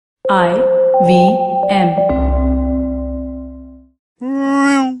I-V-M.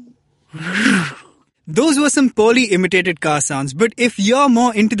 Those were some poorly imitated car sounds, but if you're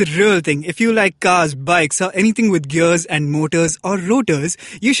more into the real thing, if you like cars, bikes, or anything with gears and motors or rotors,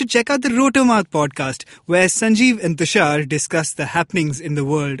 you should check out the Rotomouth podcast, where Sanjeev and Tushar discuss the happenings in the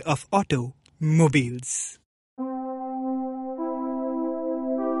world of automobiles.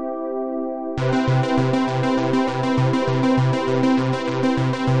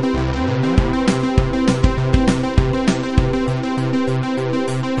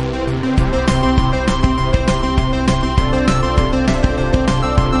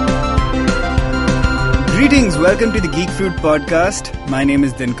 Greetings, welcome to the Geek Fruit podcast. My name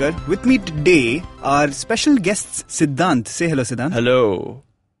is Dinkar. With me today are special guests Siddhant. Say hello, Siddhant. Hello.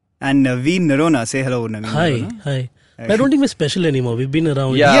 And Navin Narona. Say hello, Navin. Hi. I don't think we're special anymore. We've been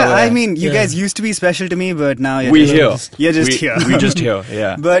around. Yeah, I mean, you guys used to be special to me, but now you're just here. We're just here,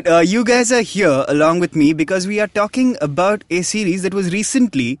 yeah. But you guys are here along with me because we are talking about a series that was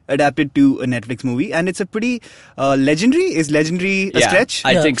recently adapted to a Netflix movie, and it's a pretty legendary. Is legendary a stretch?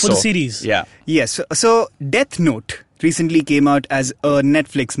 I think for so. the series. Yeah. Yes. So Death Note recently came out as a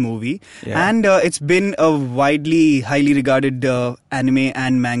Netflix movie, and it's been a highly regarded anime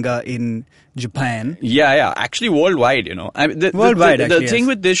and manga in Japan. Yeah. Actually, worldwide, you know. I mean, the thing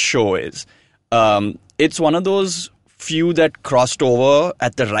with this show is, it's one of those few that crossed over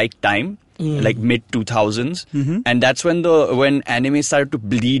at the right time, like mid 2000s, and that's when anime started to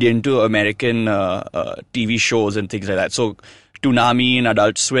bleed into American TV shows and things like that. So Toonami and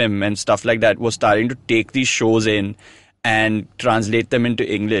Adult Swim and stuff like that was starting to take these shows in and translate them into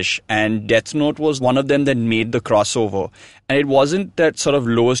English, and Death Note was one of them that made the crossover. And it wasn't that sort of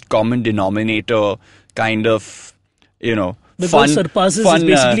lowest common denominator kind of, you know, because surpasses is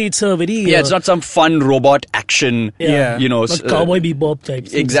basically it's a very it's not some fun robot action, you know, not Cowboy Bebop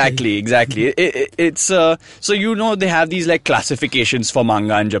type. Exactly. It's so they have these like classifications for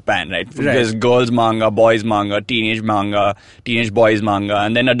manga in Japan, right? There's girls manga, boys manga, teenage boys manga,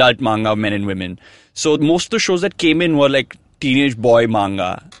 and then adult manga, men and women. So most of the shows that came in were like teenage boy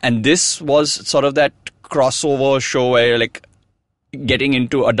manga, and this was sort of that crossover show where you're like getting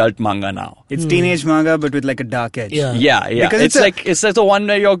into adult manga now. It's teenage manga, but with like a dark edge. Yeah. Because it's like the one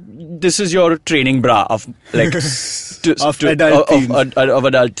where this is your training bra of like of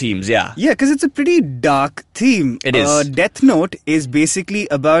adult themes. Yeah, because it's a pretty dark theme. It is. Death Note is basically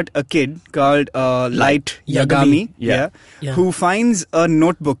about a kid called Light Yagami, who finds a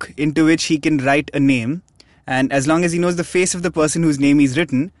notebook into which he can write a name, and as long as he knows the face of the person whose name is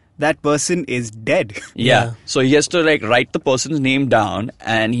written, that person is dead. Yeah. So he has to like write the person's name down,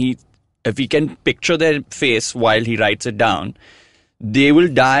 and if he can picture their face while he writes it down, they will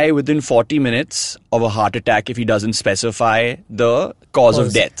die within 40 minutes of a heart attack if he doesn't specify the cause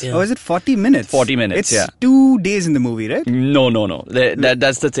of death. Yeah. Oh, is it 40 minutes? 40 minutes, it's 2 days in the movie, right? No.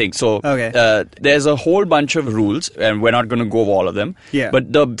 That's the thing. So there's a whole bunch of rules, and we're not going to go over all of them. Yeah.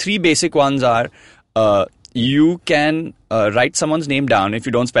 But the 3 basic ones are, you can write someone's name down. If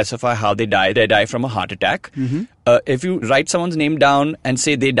you don't specify how they die from a heart attack. If you write someone's name down and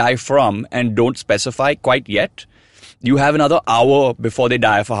say they die from and don't specify quite yet, you have another hour before they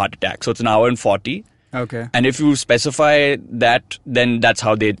die of a heart attack. So it's an hour and 40. Okay. And if you specify that, then that's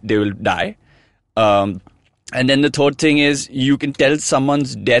how they will die. And then the third thing is you can tell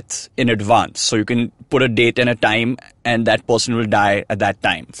someone's death in advance. So you can put a date and a time, and that person will die at that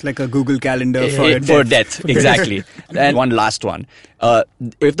time. It's like a Google Calendar for death. Exactly. And one last one.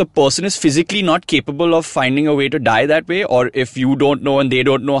 If the person is physically not capable of finding a way to die that way, or if you don't know and they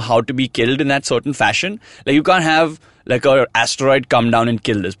don't know how to be killed in that certain fashion, like you can't have like an asteroid come down and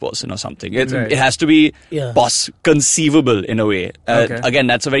kill this person or something. It has to be conceivable in a way. Again,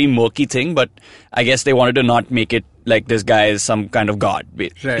 that's a very murky thing, but I guess they wanted to not make it like this guy is some kind of god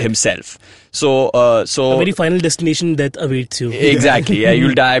himself. So a very final destination death awaits you. Exactly. Yeah,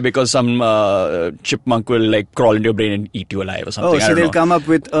 you'll die because some chipmunk will like crawl into your brain and eat you alive or something. Oh, so they'll come up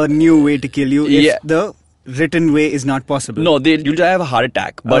with a new way to kill you if the written way is not possible. No, you'll die of a heart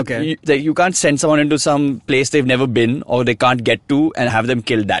attack. But you can't send someone into some place they've never been or they can't get to and have them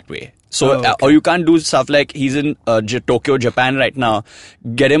killed that way. So, or you can't do stuff like he's in Tokyo, Japan right now.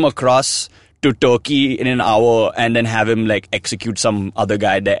 Get him across to Turkey in an hour and then have him like execute some other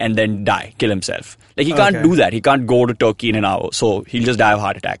guy there and then kill himself. Like he can't do that. He can't go to Turkey in an hour. So he'll just die of a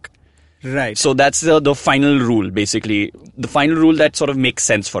heart attack. Right. So that's the final rule, basically. The final rule that sort of makes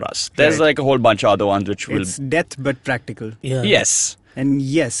sense for us. There's like a whole bunch of other ones which It's death but practical. Yeah. Yes. And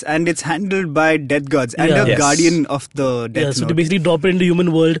yes, and it's handled by death gods and a guardian of the death note. So they basically drop it in the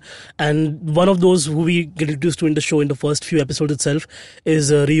human world, and one of those who we get introduced to in the show in the first few episodes itself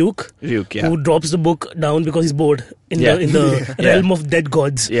is Ryuk, who drops the book down because he's bored in the realm of dead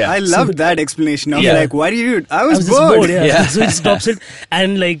gods. Yeah. I loved that explanation of why did you do it? I was bored. So he stops it,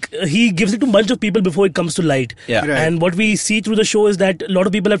 and like he gives it to a bunch of people before it comes to light. Yeah. Right. And what we see through the show is that a lot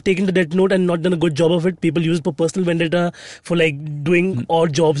of people have taken the death note and not done a good job of it. People use it for personal vendetta, for like doing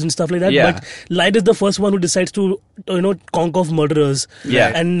odd jobs and stuff like that. But Light is the first one who decides to conk off murderers.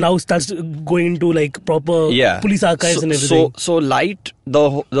 And now starts going into like proper police archives and everything. So Light,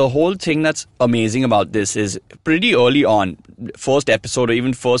 the whole thing that's amazing about this is pretty early on, first episode or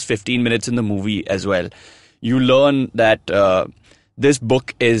even first 15 minutes in the movie as well, you learn that this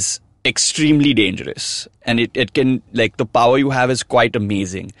book is extremely dangerous, and it can, like, the power you have is quite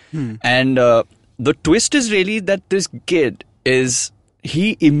amazing. And the twist is really that this kid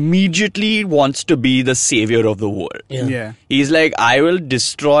he immediately wants to be the savior of the world. He's like, I will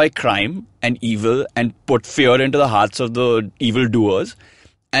destroy crime and evil and put fear into the hearts of the evildoers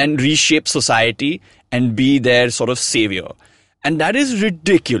and reshape society and be their sort of savior. And that is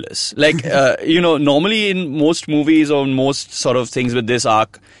ridiculous. Like, normally in most movies or most sort of things with this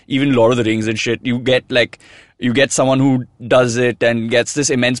arc, even Lord of the Rings and shit, you get someone who does it and gets this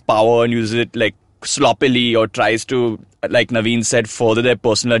immense power and uses it like sloppily or tries to, like Naveen said, further their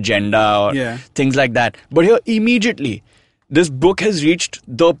personal agenda or things like that. But here, immediately, this book has reached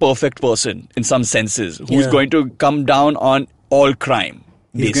the perfect person in some senses, who's going to come down on all crime,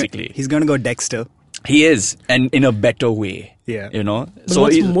 basically. He's going to go Dexter. He is, and in a better way. But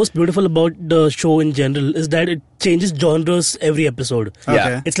what's most beautiful about the show in general is that it changes genres every episode.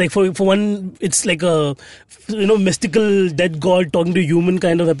 It's like for one, it's like a mystical dead god talking to human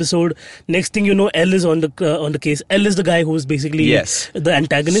kind of episode. Next thing you know, L is on the case. L is the guy who's basically the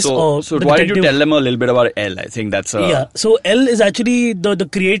antagonist. So why did you tell them a little bit about L? I think that's So L is actually the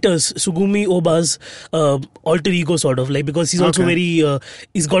creators Sugumi Oba's alter ego, sort of, like, because he's also very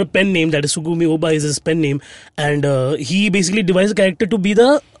he's got a pen name that is Sugumi Oba is his pen name, and he basically devised a character to be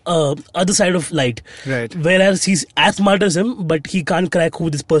the other side of Light. Right. Whereas he's as smart as him, but he can't crack who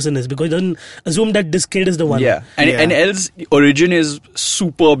this person is because he doesn't assume that this kid is the one. And L's origin is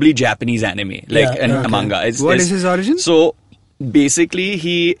superbly Japanese anime, manga. What is his origin? So basically,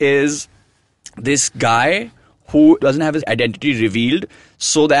 he is this guy who doesn't have his identity revealed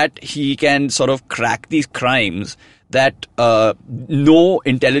so that he can sort of crack these crimes that no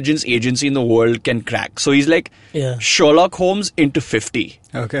intelligence agency in the world can crack. So he's like Sherlock Holmes into 50.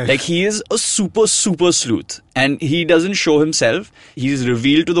 Okay. Like, he is a super, super sleuth. And he doesn't show himself. He's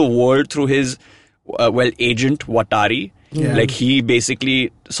revealed to the world through his, agent Watari. Like, he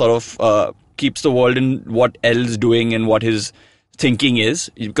basically sort of keeps the world in what L's doing and what his thinking is,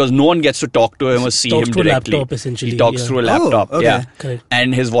 because no one gets to talk to him or see him directly. Through a laptop, essentially. He talks through a laptop, Correct.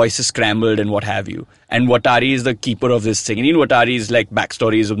 And his voice is scrambled and what have you. And Watari is the keeper of this thing. And even Watari's like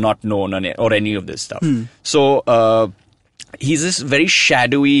backstories of not known or any of this stuff. So he's this very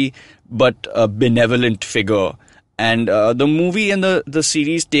shadowy but benevolent figure. And the movie and the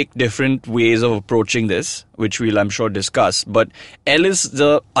series take different ways of approaching this, which we'll, I'm sure, discuss. But L is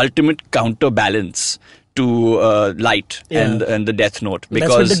the ultimate counterbalance to Light and the Death Note, because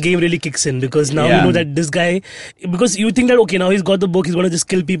that's when the game really kicks in, because now you know that this guy, because you think that okay, now he's got the book, he's going to just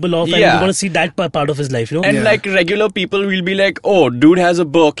kill people off and you're going to see that part of his life, and like regular people will be like, oh, dude has a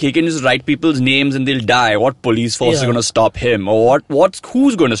book, he can just write people's names and they'll die, what police force is going to stop him, or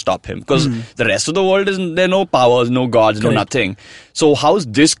who's going to stop him, because the rest of the world there are no powers, no gods, no nothing. So how's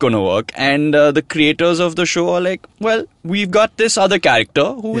this going to work? And the creators of the show are like, well, we've got this other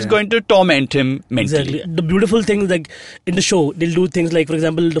character who is going to torment him mentally. Exactly. The beautiful thing is, like, in the show, they'll do things like, for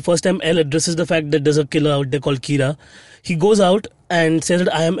example, the first time L addresses the fact that there's a killer out there called Kira, he goes out and says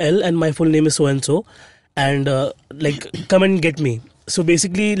that I am L and my full name is so-and-so, and come and get me. So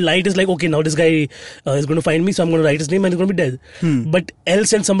basically, Light is like, okay, now this guy is going to find me, so I'm going to write his name and he's going to be dead. But L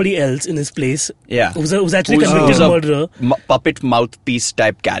sent somebody else in his place. Who's actually convicted murderer. Puppet mouthpiece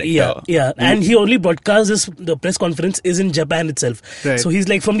type character. And he only broadcasts the press conference is in Japan itself. Right. So he's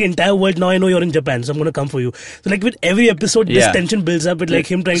like, from the entire world, now I know you're in Japan, so I'm going to come for you. So like with every episode, this tension builds up with like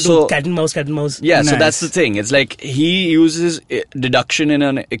him trying to cat and mouse. Yeah, nice. So that's the thing. It's like he uses deduction in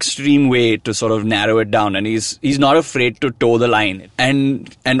an extreme way to sort of narrow it down, and he's not afraid to toe the line.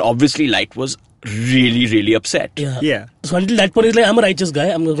 And obviously Light was really, really upset. Yeah. So until that point, he's like, I'm a righteous guy.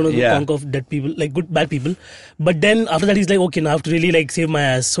 I'm not going to conk off dead people, like bad people. But then after that, he's like, okay, now I have to really like save my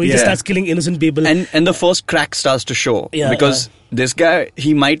ass. So he just starts killing innocent people. And the first crack starts to show. Because this guy,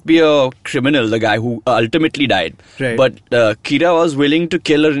 he might be a criminal, the guy who ultimately died. Right. But Kira was willing to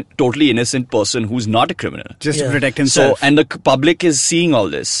kill a totally innocent person who's not a criminal. Just to protect himself. So, and the public is seeing all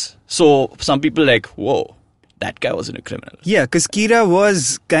this. So some people are like, whoa, that guy wasn't a criminal. Yeah, because Kira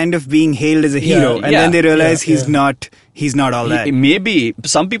was kind of being hailed as a hero, and then they realize he's not all that. Maybe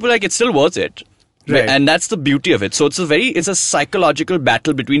some people like it's still worth it. Right. And that's the beauty of it. So it's a psychological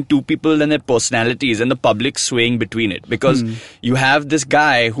battle between two people and their personalities, and the public swaying between it. Because you have this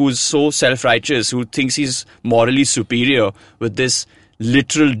guy who's so self-righteous, who thinks he's morally superior with this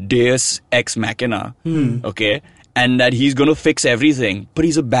literal deus ex machina, okay? And that he's going to fix everything, but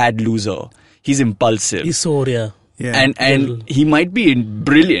he's a bad loser. He's impulsive. He's so, And he might be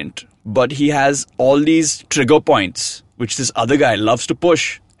brilliant, but he has all these trigger points, which this other guy loves to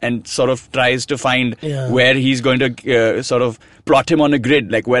push and sort of tries to find where he's going to sort of plot him on a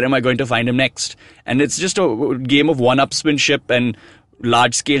grid. Like, where am I going to find him next? And it's just a game of one-upsmanship and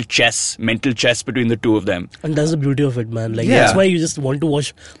large-scale chess, mental chess between the two of them. And that's the beauty of it, man. Like, that's why you just want to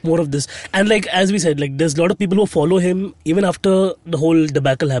watch more of this. And like, as we said, like, there's a lot of people who follow him even after the whole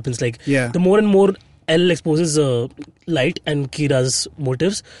debacle happens. Like, the more and more L exposes Light and Kira's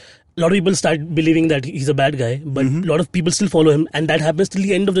motives, a lot of people start believing that he's a bad guy, but a lot of people still follow him, and that happens till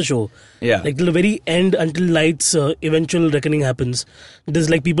the end of the show. Like, till the very end, until Light's eventual reckoning happens, there's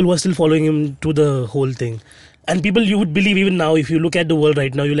like people who are still following him to the whole thing. And people you would believe even now, if you look at the world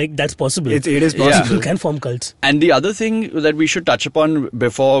right now, you're like, that's possible. It is possible. People can form cults. And the other thing that we should touch upon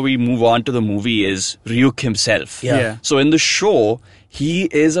before we move on to the movie is Ryuk himself. So in the show, he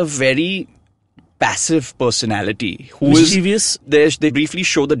is a very passive personality who mischievous. They briefly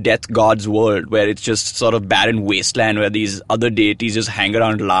show the death god's world, where it's just sort of barren wasteland where these other deities just hang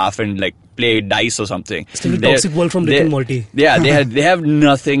around, laugh, and like play dice or something. It's like a toxic world from Rick and Morty. Yeah, they have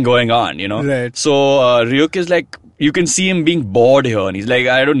nothing going on, you know. Right. So Ryuk is like, you can see him being bored here, and he's like,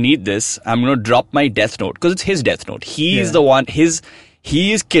 I don't need this. I'm gonna drop my death note, because it's his death note. He's the one.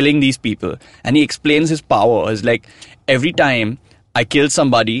 He is killing these people, and he explains his power as like, every time I kill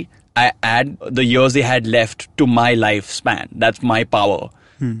somebody, I add the years they had left to my lifespan. That's my power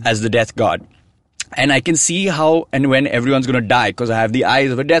as the death god. And I can see how and when everyone's going to die, because I have the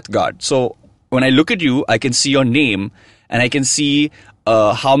eyes of a death god. So when I look at you, I can see your name, and I can see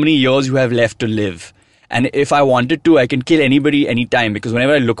how many years you have left to live. And if I wanted to, I can kill anybody anytime, because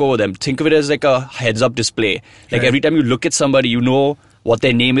whenever I look over them, think of it as like a heads-up display. Like every time you look at somebody, you know what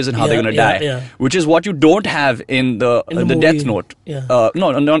their name is and how they're going to die, which is what you don't have in the Death Note. No,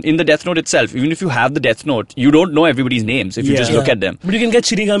 in the Death Note itself. Even if you have the Death Note, you don't know everybody's names if you just look at them. But you can get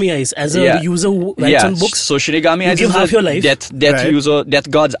Shinigami eyes as a user who writes on books. So Shinigami eyes is half your life.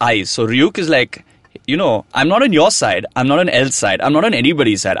 Death God's eyes. So Ryuk is like, you know, I'm not on your side, I'm not on L's side, I'm not on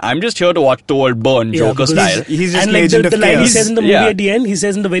anybody's side. I'm just here to watch the world burn, Joker style. He's just and like Agent of the line he Chaos. says in the movie at the end, he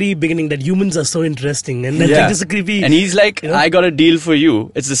says in the very beginning that humans are so interesting, and that's like just a creepy. And he's like, I got a deal for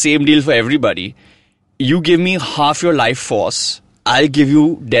you. It's the same deal for everybody. You give me half your life force, I'll give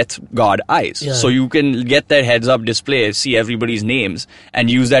you Death God eyes. So you can get that heads up display, see everybody's names, and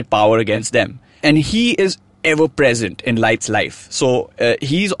use that power against them. And he is ever present in Light's life. So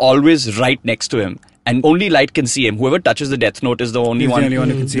he's always right next to him. And only Light can see him. Whoever touches the Death Note is the only one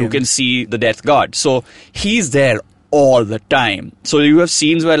who can see the Death God. So he's there all the time. So you have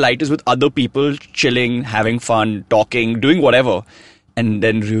scenes where Light is with other people, chilling, having fun, talking, doing whatever. And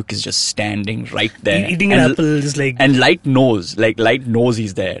then Ryuk is just standing right there. Eating an apple, just like... And Light knows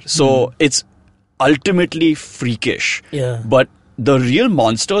he's there. So it's ultimately freakish. But the real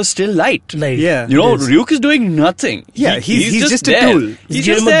monster is still Light. You know, Ryuk is doing nothing. He's just a tool. He's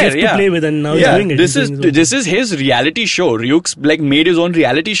just there. A gift to play with, and now he's doing it. This is his reality show. Ryuk's like made his own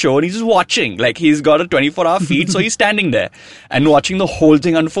reality show, and he's just watching. Like, he's got a 24-hour feed, so he's standing there and watching the whole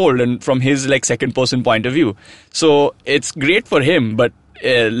thing unfold, and from his like second person point of view. So it's great for him, but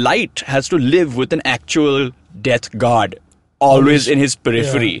Light has to live with an actual death god always in his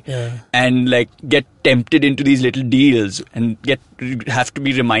periphery, and like get tempted into these little deals, and have to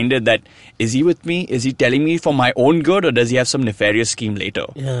be reminded that, is he with me? Is he telling me for my own good, or does he have some nefarious scheme later?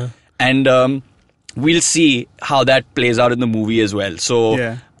 And we'll see how that plays out in the movie as well.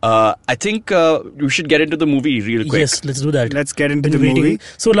 So I think we should get into the movie real quick. Yes, let's do that. Let's get into the movie.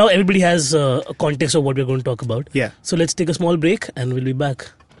 So now everybody has a context of what we're going to talk about. So let's take a small break, and we'll be back.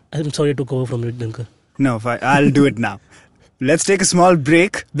 I'm sorry I took over from you, Dinkar. No, I'll do it now. Let's take a small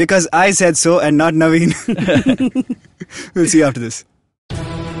break, because I said so and not Naveen. We'll see you after this.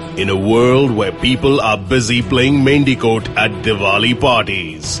 In a world where people are busy playing Mendicote at Diwali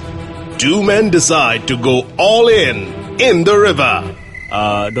parties, two men decide to go all in the river.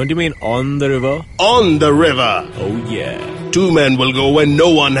 Don't you mean on the river? On the river. Oh yeah. Two men will go where no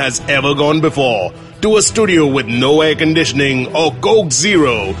one has ever gone before, to a studio with no air conditioning or Coke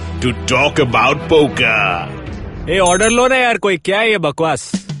Zero to talk about poker. Hey, order lo na yaar, koi kya hai ye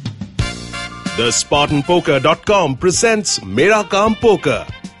bakwas? The SpartanPoker.com presents Mera Kaam Poker,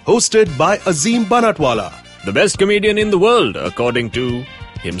 hosted by Azim Banatwala. The best comedian in the world, according to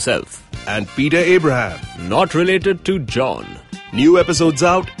himself. And Peter Abraham. Not related to John. New episodes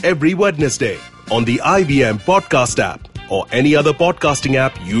out every Wednesday on the IBM podcast app or any other podcasting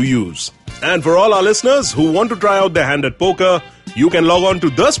app you use. And for all our listeners who want to try out their hand at poker, you can log on to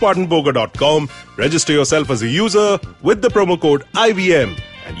thespartanpoker.com, register yourself as a user with the promo code IVM,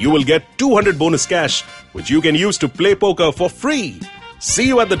 and you will get 200 bonus cash, which you can use to play poker for free. See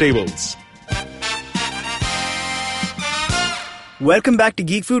you at the tables. Welcome back to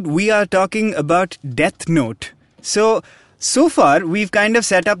Geek Food. We are talking about Death Note. So far, we've kind of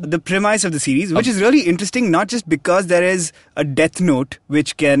set up the premise of the series, which is really interesting, not just because there is a death note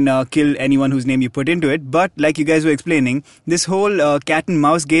which can kill anyone whose name you put into it, but like you guys were explaining, this whole cat and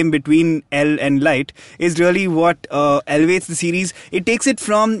mouse game between L and Light is really what elevates the series. It takes it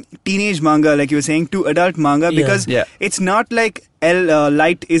from teenage manga, like you were saying, to adult manga, because it's not like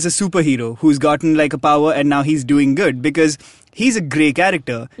Light is a superhero who's gotten like a power and now he's doing good, because he's a grey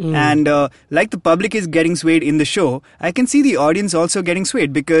character, and like the public is getting swayed in the show, I can see the audience also getting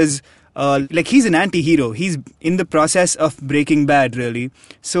swayed because like he's an anti-hero. He's in the process of breaking bad, really.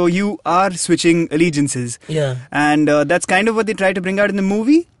 So you are switching allegiances. Yeah. And that's kind of what they try to bring out in the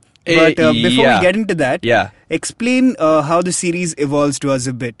movie. But before we get into that, explain how the series evolves to us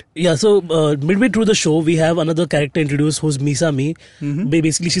a bit. Yeah, so midway through the show, we have another character introduced who's Misami.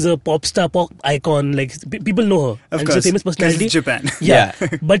 Basically, she's a pop star, pop icon. Like, people know her. Of course. She's a famous personality. It's Japan. Yeah.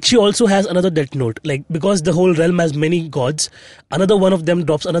 But she also has another death note. Like, because the whole realm has many gods, another one of them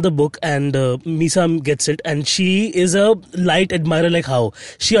drops another book and Misam gets it. And she is a Light admirer like how.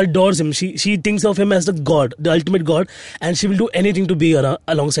 She adores him. She thinks of him as the god, the ultimate god. And she will do anything to be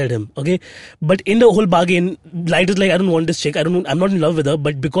alongside him. Okay? But in the whole bargain, Light is like, I don't want this chick. I'm not in love with her.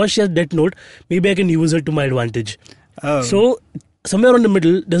 But because she has death note, maybe I can use her to my advantage. Oh. So somewhere in the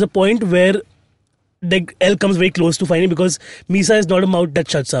middle, there's a point where like L comes very close to finding, because Misa is not a mouth that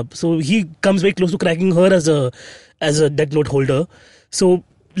shuts up. So he comes very close to cracking her as a death note holder. So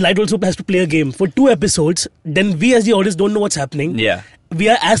Light also has to play a game for 2 episodes. Then we as the audience don't know what's happening. Yeah. We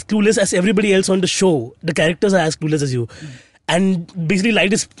are as clueless as everybody else on the show. The characters are as clueless as you. And basically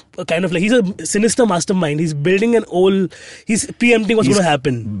Light is kind of like, he's a sinister mastermind. He's building he's preempting what's going to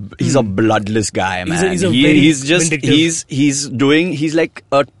happen. He's a bloodless guy, man. He's like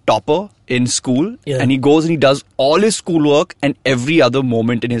a topper in school, and he goes and he does all his schoolwork, and every other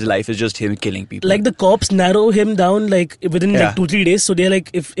moment in his life is just him killing people. Like the cops narrow him down like within like 2-3 days. So they're like,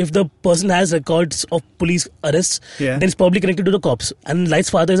 if the person has records of police arrests, then it's probably connected to the cops. And Light's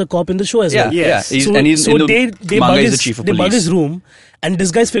father is a cop in the show as well. Yes. They bug his room, and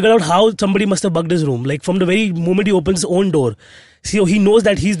this guy's figured out how somebody must have bugged his room. Like from the very moment he opens his own door. So he knows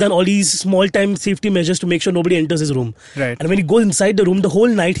that he's done all these small-time safety measures to make sure nobody enters his room. Right. And when he goes inside the room, the whole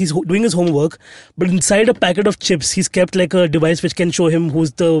night he's doing his homework, but inside a packet of chips, he's kept like a device which can show him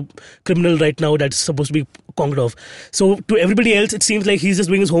who's the criminal right now that's supposed to be conked off. So to everybody else, it seems like he's just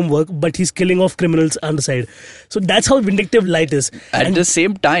doing his homework, but he's killing off criminals on the side. So that's how vindictive Light is. At the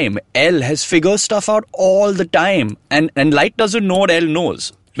same time, L has figured stuff out all the time, and Light doesn't know what L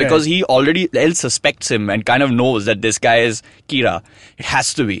knows. Because L suspects him and kind of knows that this guy is Kira. He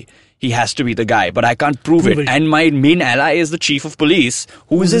has to be the guy, but I can't prove it. And my main ally is the chief of police,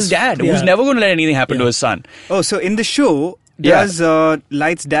 who is his dad, who's never going to let anything happen to his son. Oh, so in the show, does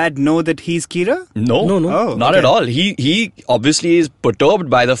Light's dad know that he's Kira? No. Oh, not at all. He obviously is perturbed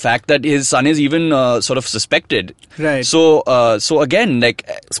by the fact that his son is even sort of suspected. Right. So again, like,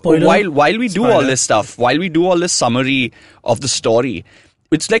 Spoiler. while we do all this stuff, while we do all this summary of the story,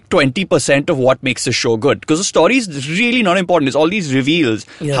 it's like 20% of what makes the show good. Because the story is really not important. It's all these reveals,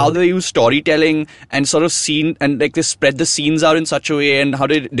 how they use storytelling and sort of like they spread the scenes out in such a way, and how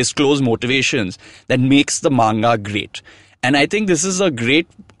they disclose motivations that makes the manga great. And I think this is a great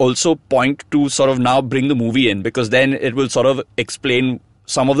also point to sort of now bring the movie in, because then it will sort of explain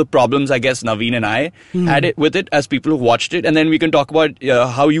some of the problems I guess Naveen and I had it with it as people who watched it, and then we can talk about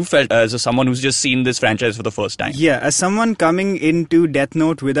how you felt as someone who's just seen this franchise for the first time. Yeah, as someone coming into Death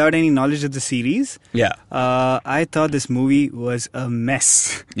Note without any knowledge of the series, I thought this movie was a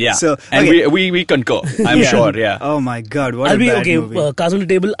mess. Yeah, so and we concur. I'm sure. Yeah. Oh my God, what a bad movie. Cards on the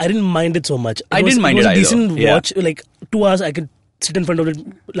Table. I didn't mind it so much. I didn't mind it either. It was a decent watch. Like 2 hours, I could sit in front of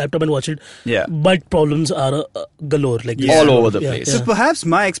the laptop and watch it. Yeah. But problems are galore. Like all over the place. So perhaps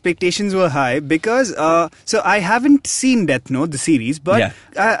my expectations were high because so I haven't seen Death Note, the series, but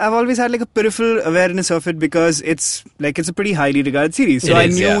I've always had like a peripheral awareness of it because it's a pretty highly regarded series. So I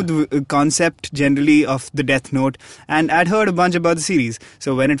knew the concept generally of the Death Note, and I'd heard a bunch about the series.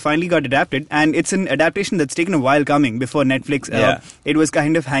 So when it finally got adapted, and it's an adaptation that's taken a while coming before Netflix, it was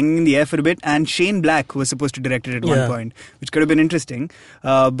kind of hanging in the air for a bit, and Shane Black was supposed to direct it at one point, which could have been interesting.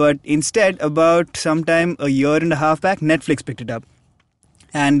 But instead, about sometime a year and a half back, Netflix picked it up.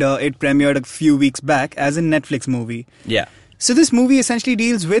 And it premiered a few weeks back as a Netflix movie. Yeah. So this movie essentially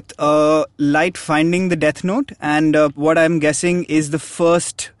deals with Light finding the Death Note, and what I'm guessing is the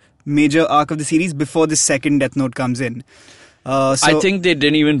first major arc of the series before the second Death Note comes in. I think they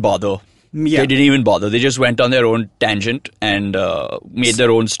didn't even bother. Yeah. They didn't even bother. They just went on their own tangent and made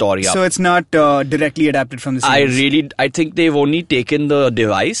their own story up. So it's not directly adapted from the series? I think they've only taken the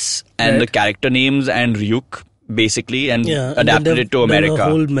device and the character names and Ryuk, basically, and adapted it to America. A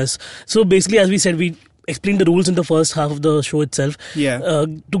whole mess. So basically, as we said, we explained the rules in the first half of the show itself.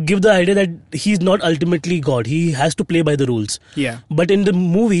 To give the idea that he's not ultimately God. He has to play by the rules. Yeah. But in the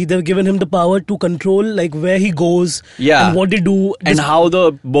movie, they've given him the power to control like where he goes and what they do. And how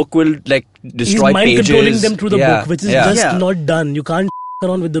the book will like destroy he's mind pages. Controlling them through the book, which is just not done. You can't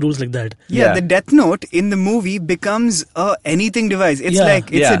around with the rules like that. The Death Note in the movie becomes a anything device. It's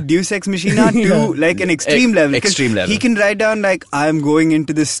like it's a Deus Ex Machina to like an extreme level. Extreme level. He can write down like, I'm going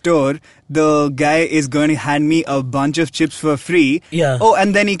into this store. The guy is going to hand me a bunch of chips for free. Oh,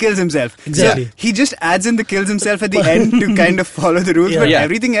 and then he kills himself. Exactly. So he just adds in the kills himself at the end to kind of follow the rules. But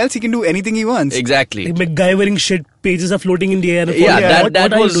everything else, he can do anything he wants. Exactly. Like MacGyvering shit. Pages are floating in the air.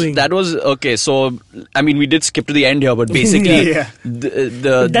 That was okay. So I mean, we did skip to the end here, but basically,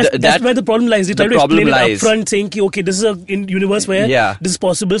 that's where the problem lies. They try to explain it up front, saying, "Okay, this is a universe where this is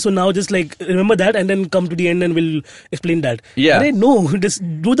possible." So now just like remember that, and then come to the end, and we'll explain that. No, just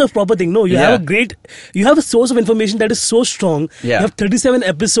do the proper thing. No, you have a source of information that is so strong. You have 37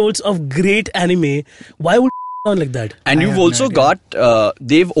 episodes of great anime. Why would sound like that? And you've also got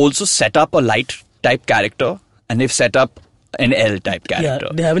they've also set up a Light type character. And they've set up an L type character.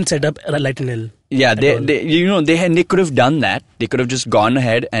 Yeah, they haven't set up a Light and L. Yeah, they could have done that. They could have just gone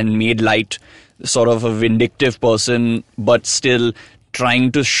ahead and made Light sort of a vindictive person, but still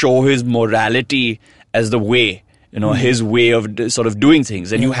trying to show his morality as the way, his way of sort of doing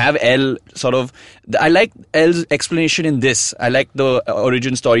things. And you have L sort of. I like L's explanation in this. I like the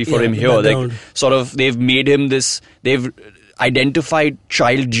origin story for him here. Like sort of, they've made him this. They've identified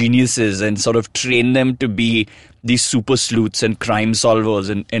child geniuses and sort of train them to be these super sleuths and crime solvers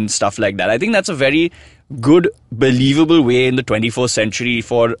and stuff like that. I think that's a very good, believable way in the 21st century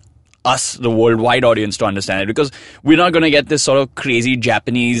for us, the worldwide audience, to understand it, because we're not going to get this sort of crazy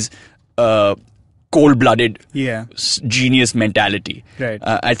Japanese cold-blooded genius mentality. Right.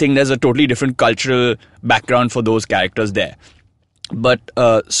 I think there's a totally different cultural background for those characters there. But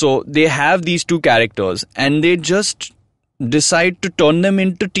so they have these two characters and they just decide to turn them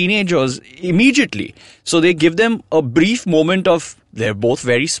into teenagers immediately. So they give them a brief moment of, they're both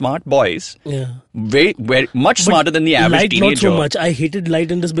very smart boys. Very much smarter than the average Light, teenager. Not so much. I hated Light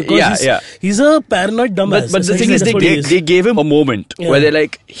in this because he's a paranoid dumbass. But the thing is, they gave him a moment where they're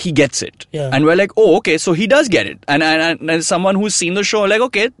like, he gets it. And we're like, oh, okay, so he does get it. And someone who's seen the show, like,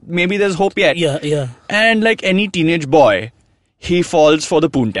 okay, maybe there's hope yet. And like any teenage boy, he falls for the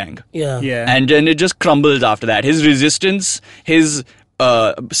poontang. And then it just crumbles after that. His resistance, his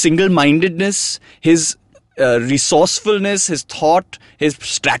single-mindedness, his resourcefulness, his thought, his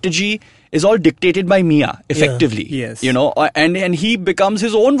strategy is all dictated by Mia, effectively. And he becomes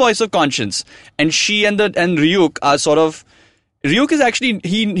his own voice of conscience. And she and Ryuk are sort of... Ryuk is actually...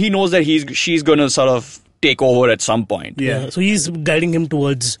 He knows that she's going to sort of take over at some point. So he's guiding him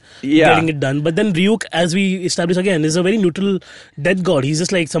towards getting it done. But then Ryuk, as we establish again, is a very neutral death god. He's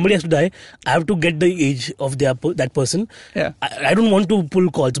just like, somebody has to die. I have to get the age of that person. I don't want to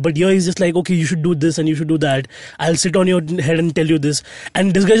pull calls. But here he's just like, okay, you should do this and you should do that. I'll sit on your head and tell you this.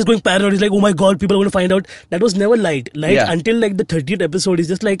 And this guy is going paranoid. He's like, oh my god, people are going to find out. That was never Light. Until like the 30th episode, he's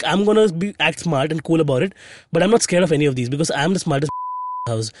just like, I'm going to act smart and cool about it. But I'm not scared of any of these because I'm the smartest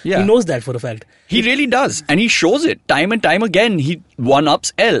house. Yeah. He knows that for a fact. He really does. And he shows it time and time again. He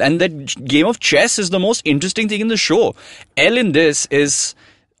one-ups L. And that game of chess is the most interesting thing in the show. L in this is,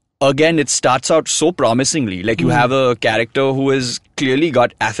 again, it starts out so promisingly. Like you have a character who has clearly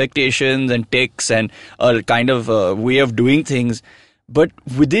got affectations and tics and a kind of way of doing things. But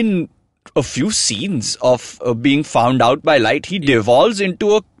within a few scenes of being found out by Light, he devolves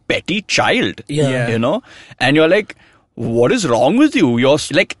into a petty child. Yeah. You know? And you're like, what is wrong with you? You're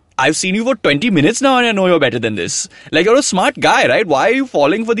like, I've seen you for 20 minutes now and I know you're better than this. Like, you're a smart guy, right? Why are you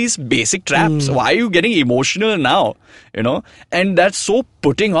falling for these basic traps? Why are you getting emotional now? You know? And that's so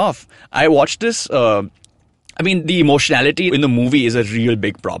putting off. I watched this... I mean, the emotionality in the movie is a real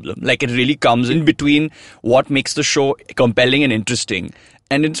big problem. Like, it really comes in between what makes the show compelling and interesting.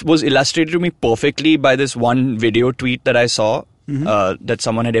 And it was illustrated to me perfectly by this one video tweet that I saw that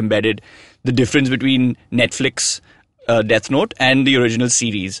someone had embedded. The difference between Netflix Death Note and the original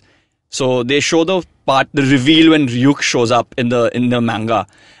series. So they show the reveal when Ryuk shows up in the manga,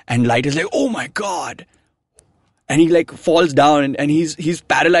 and Light is like, oh my god, and he like falls down and he's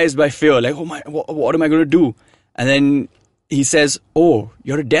paralyzed by fear, like, oh my, what am I going to do? And then he says, oh,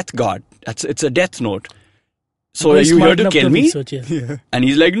 you're a death god. It's a Death Note. So are you here to kill me? Yeah. And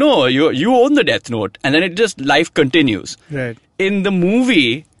he's like, no, you own the Death Note. And then life continues. Right. In the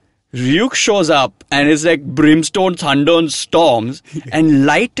movie, Ryuk shows up and is like brimstone, thunder and storms, and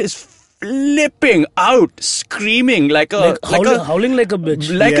Light is flipping out, screaming howling like a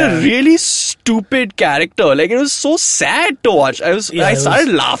bitch. Like a really stupid character. Like, it was so sad to watch. I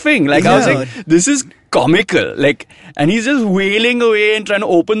started laughing. Like, I was like, this is comical. Like, and he's just wailing away and trying to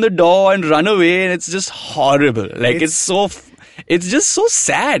open the door and run away, and it's just horrible. Like, it's just so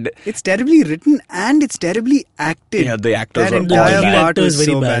sad. It's terribly written and it's terribly acted. Yeah, the actors that are entire lead part actor was is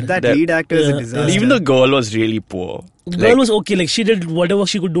very so bad. bad. That lead actor is a disaster. Even the girl was really poor. The girl was okay. Like, she did whatever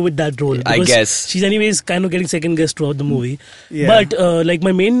she could do with that role. I guess. She's anyways kind of getting second guessed throughout the movie. Yeah. But, like,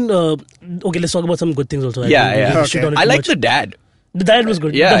 my main... okay, let's talk about some good things also. I like the dad. The dad was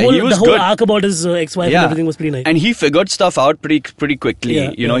good. Yeah, he was the whole good. Arc about his ex-wife and everything was pretty nice. And he figured stuff out pretty quickly.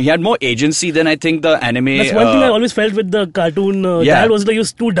 Yeah, you know, he had more agency than I think the anime. That's one thing I always felt with the cartoon. Dad was like, he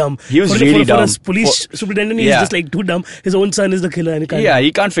was too dumb. He was really dumb. For a police superintendent, he's just like too dumb. His own son is the killer. And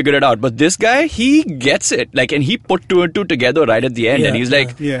he can't figure it out. But this guy, he gets it. Like, and he put two and two together right at the end. And he's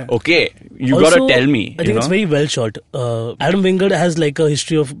like, okay, you also, gotta tell me. I think it's very well shot. Adam Wingard has like a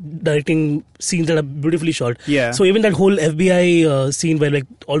history of directing scenes that are beautifully shot. Yeah. So even that whole FBI scene where like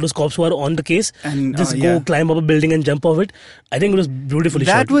all those cops who are on the case and just go climb up a building and jump off it, I think it was beautifully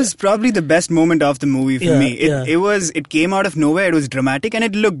shot. That was probably the best moment of the movie for me. It came out of nowhere, it was dramatic and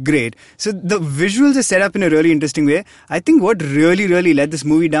it looked great. So the visuals are set up in a really interesting way. I think what really let this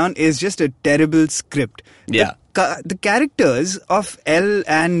movie down is just a terrible script. Yeah. The characters of L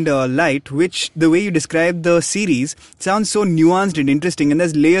and Light, which the way you describe the series sounds so nuanced and interesting, and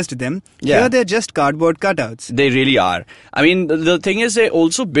there's layers to them. Here they're just cardboard cutouts. They really are. I mean, the thing is, they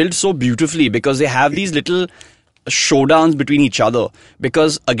also build so beautifully because they have these little showdowns between each other.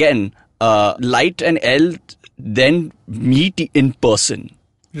 Because again, Light and L then meet in person.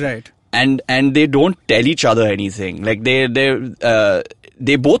 Right. And they don't tell each other anything. Like they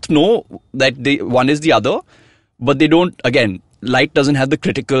both know that one is the other. But they don't, again, Light doesn't have the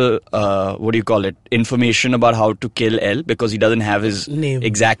critical, information about how to kill L because he doesn't have his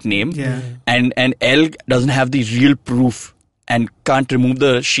exact name. Yeah. And L doesn't have the real proof and can't remove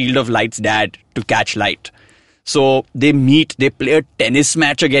the shield of Light's dad to catch Light. So they meet, they play a tennis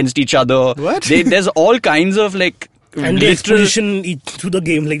match against each other. What? There's all kinds of like... And the exposition through the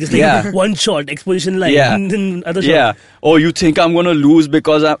game, like just like one shot, exposition line, and then other shot. Yeah. Oh, you think I'm going to lose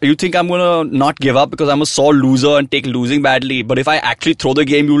because you think I'm going to not give up because I'm a sore loser and take losing badly. But if I actually throw the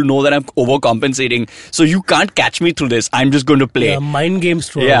game, you'll know that I'm overcompensating. So you can't catch me through this. I'm just going to play. Yeah, mind games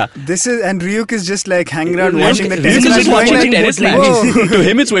through. Yeah. And Ryuk is just like hanging around watching the tennis match. Ryuk is just watching the tennis match. To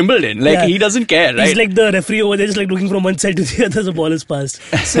him, it's Wimbledon. Like, he doesn't care, right? He's like the referee over there, just like looking from one side to the other, the ball is passed.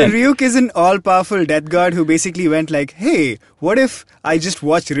 So Ryuk is an all-powerful death god who basically went like, hey, what if I just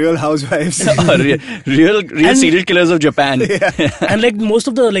watch Real Housewives? real serial killers of Japan. And like most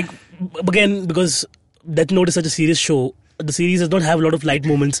of the, like, again, because Death Note is such a serious show, the series does not have a lot of light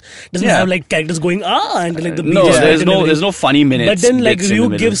moments. Doesn't have like characters going and like the there's no funny minutes. But then like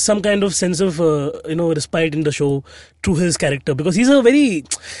Ryuk gives some kind of sense of respite in the show through his character because he's a very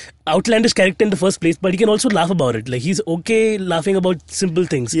outlandish character in the first place, but he can also laugh about it. Like, he's okay laughing about simple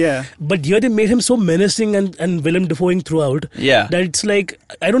things. Yeah. But here they made him so menacing and Willem Dafoeing throughout. Yeah. That it's like,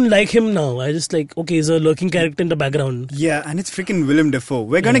 I don't like him now. I just like, okay, he's a lurking character in the background. Yeah, and it's freaking Willem Dafoe.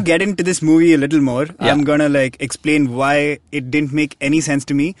 We're gonna get into this movie a little more. Yeah. I'm gonna like explain why it didn't make any sense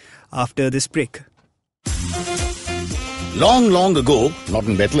to me after this break. Long, long ago, not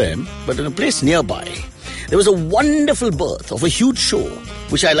in Bethlehem, but in a place nearby, there was a wonderful birth of a huge show,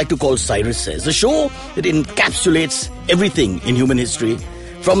 which I like to call Cyrus Says. A show that encapsulates everything in human history,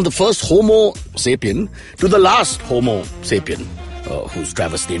 from the first Homo sapien to the last Homo sapien, who's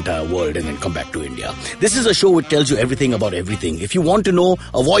traversed the entire world and then come back to India. This is a show which tells you everything about everything. If you want to know,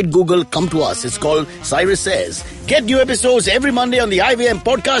 avoid Google, come to us. It's called Cyrus Says. Get new episodes every Monday on the IVM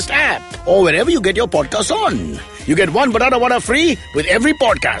Podcast app or wherever you get your podcasts on. You get one banana vada free with every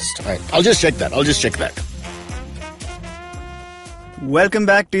podcast. Right, I'll just check that. Welcome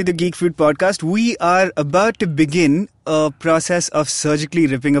back to the Geek Food Podcast. We are about to begin a process of surgically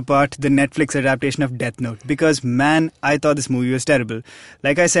ripping apart the Netflix adaptation of Death Note because, man, I thought this movie was terrible.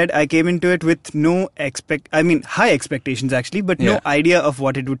 Like I said, I came into it with high expectations actually, but no idea of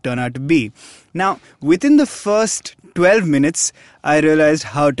what it would turn out to be. Now, within the first 12 minutes, I realized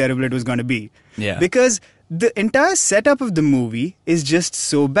how terrible it was going to be. Yeah. Because the entire setup of the movie is just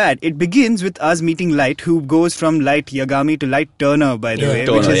so bad. It begins with us meeting Light, who goes from Light Yagami to Light Turner, by the way.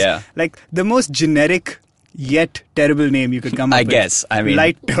 Turner, which is like the most generic yet terrible name you could come up with. I guess. I mean,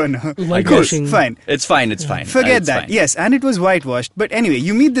 Light Turner. Whitewashing. Fine. It's fine. Forget that. Fine. Yes, and it was whitewashed. But anyway,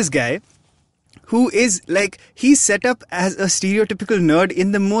 you meet this guy who is like, he's set up as a stereotypical nerd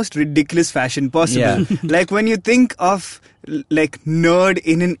in the most ridiculous fashion possible. Yeah. Like when you think of like nerd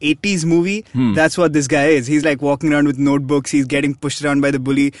in an 80s movie, that's what this guy is. He's like walking around with notebooks, he's getting pushed around by the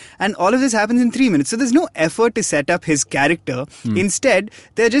bully, and all of this happens in 3 minutes. So there's no effort to set up his character. Instead,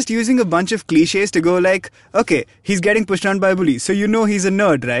 they're just using a bunch of cliches to go like, okay, he's getting pushed around by a bully, so you know he's a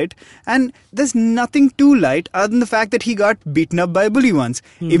nerd, right? And there's nothing too light other than the fact that he got beaten up by a bully once.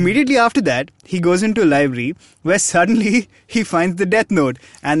 Immediately after that, he goes into a library where suddenly he finds the Death Note,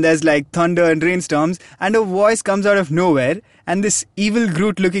 and there's like thunder and rainstorms, and a voice comes out of nowhere, and this evil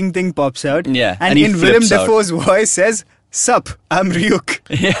Groot looking thing pops out, and in Willem flips out. Dafoe's voice says, "Sup, I'm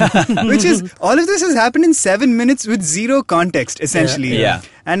Ryuk." Which is, all of this has happened in 7 minutes with zero context, essentially. Yeah.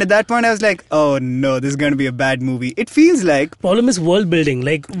 And at that point I was like, oh no, this is going to be a bad movie. It feels like... Problem is world building.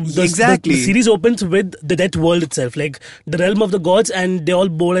 Like Exactly. the series opens with the Death world itself, like the realm of the gods, and they're all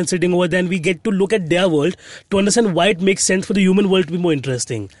bored and sitting over there, and we get to look at their world to understand why it makes sense for the human world to be more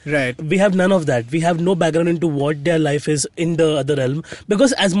interesting. Right. We have none of that. We have no background into what their life is in the other realm,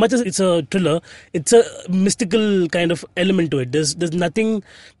 because as much as it's a thriller, it's a mystical kind of element to it. There's nothing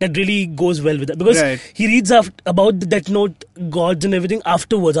that really goes well with that, because he reads about the Death Note gods and everything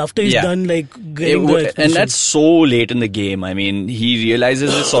after he's done like getting the exposition. And that's so late in the game. I mean, he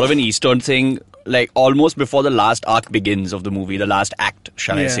realizes it's sort of an Eastern thing, like almost before the last arc begins of the movie, the last act,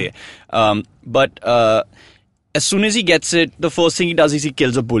 shall I say. But as soon as he gets it, the first thing he does is he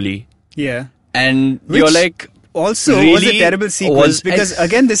kills a bully. Yeah. And you're like... Also, really was a terrible sequence because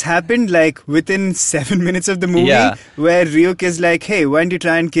again, this happened like within 7 minutes of the movie, where Ryuk is like, "Hey, why don't you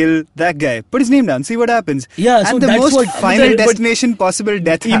try and kill that guy? Put his name down, see what happens." Yeah, and so the that's most what final destination possible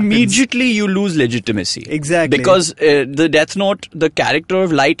death happens. Immediately, you lose legitimacy. Exactly, because the Death Note, the character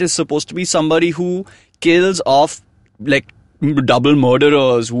of Light is supposed to be somebody who kills off like double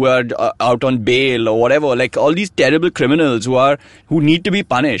murderers who are out on bail or whatever, like all these terrible criminals who need to be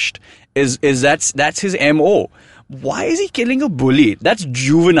punished. That's his MO. Why is he killing a bully? That's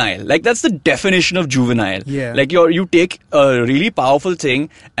juvenile. Like, that's the definition of juvenile. Yeah. Like, you take a really powerful thing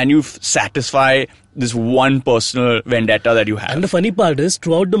and you satisfy this one personal vendetta that you have. And the funny part is,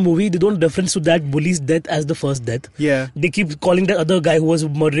 throughout the movie, they don't reference to that bully's death as the first death. Yeah. They keep calling the other guy who was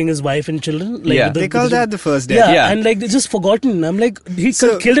murdering his wife and children. Like, they call that the first death. Yeah, and like, they're just forgotten. I'm like, he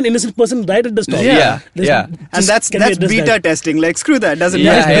killed an innocent person right at the start. And that's beta testing. Like, screw that, doesn't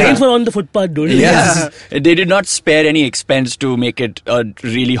matter. matter. His brains were on the footpath, dude. They did not spare any expense to make it a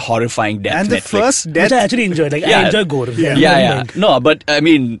really horrifying death. And the first death... Which I actually enjoyed. Like, I enjoy gore. No, but I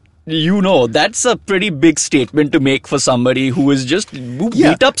mean... that's a pretty big statement to make for somebody who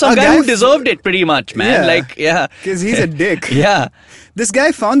beat up some guy who deserved it pretty much, man. Because he's a dick. Yeah. This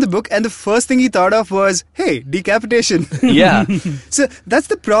guy found the book and the first thing he thought of was, hey, decapitation. Yeah. So that's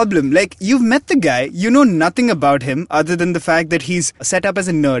the problem. Like, you've met the guy, you know nothing about him other than the fact that he's set up as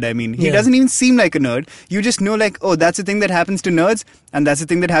a nerd. I mean, he doesn't even seem like a nerd. You just know like, oh, that's the thing that happens to nerds and that's the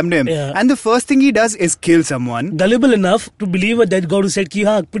thing that happened to him. Yeah. And the first thing he does is kill someone. Gullible enough to believe a dead god who said,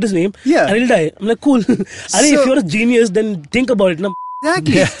 put his name and he'll die. I'm like, cool. If you're a genius, then think about it.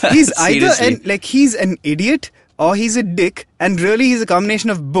 Exactly. He's either Seriously. he's an idiot or he's a dick, and really he's a combination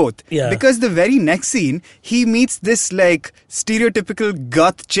of both. Yeah. Because the very next scene, he meets this like stereotypical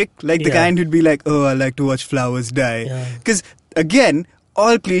goth chick, like the Yeah. kind who'd be like, "Oh, I like to watch flowers die." Yeah. Because again,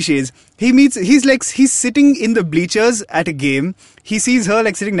 all cliches. He's sitting in the bleachers at a game. He sees her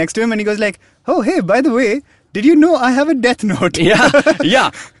like sitting next to him, and he goes like, "Oh, hey, by the way, did you know I have a death note?" Yeah.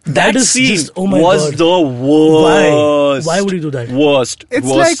 That is scene just- oh my was God. the worst. Why would you do that? Worst. It's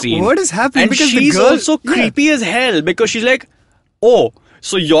worst like, scene. what is happening? And Because the she's girl- also yeah. creepy as hell because she's like, oh,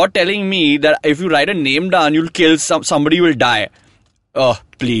 so you're telling me that if you write a name down, you'll kill somebody will die. Oh,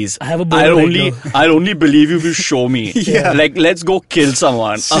 please. I have a boner right now. I'll only believe you if you show me. Yeah. Like, let's go kill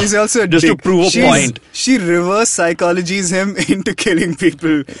someone. She's also a just dick. to prove a point. She reverse psychologies him into killing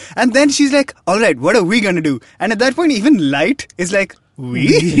people. And then she's like, alright, what are we gonna do? And at that point, even Light is like, we?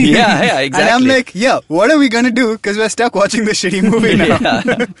 Yeah, And exactly. I'm like, yeah, what are we gonna do? Because we're stuck watching this shitty movie now.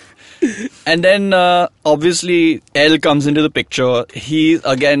 Yeah. And then, obviously, L comes into the picture. He,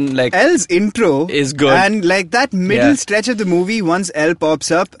 again, like... L's intro is good. And like that middle Yeah. stretch of the movie, once L pops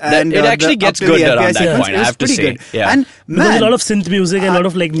up, and it actually up gets to good the around FBI that sequence, point, it I was have to pretty say. good. Yeah. And Because man, a lot of synth music and a lot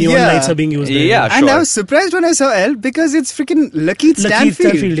of like neon yeah. lights are being used there. Yeah, and sure. I was surprised when I saw L because it's freaking Lakeith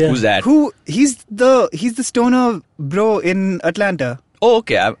Stanfield. yeah. Who's that? Who he's the stoner bro in Atlanta. Oh,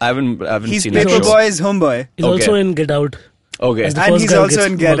 okay. I haven't He's seen that show. Paperboy's homeboy. He's Okay. also in Get Out. Okay. As the And first he's guy also gets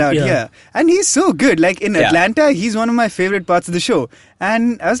in Get mugged, Out, yeah. yeah. And he's so good. Like in Yeah. Atlanta, he's one of my favorite parts of the show.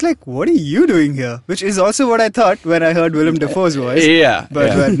 And I was like, what are you doing here? Which is also what I thought when I heard Willem Dafoe's voice. Yeah. But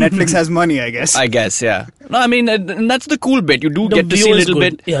yeah. Netflix has money, I guess. I guess, yeah. No, I mean, and that's the cool bit. You do The get to view see a is little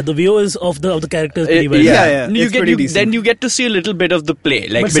good. bit. Yeah, the view is of the characters pretty well. Yeah. You It's pretty decent. then you get to see a little bit of the play,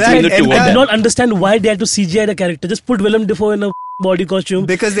 like But between the Zach, two and of I do them. not understand why they had to CGI the character. Just put Willem Dafoe in a body costume.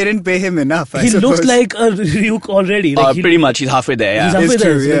 Because they didn't pay him enough, I He suppose. looks like a Ryuk already. Like Pretty much, he's halfway there. Yeah. He's halfway It's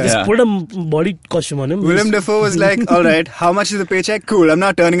there. true, So yeah. Just Yeah. put a body costume on him. Willem Dafoe was like, all right, how much is the paycheck? Cool, I'm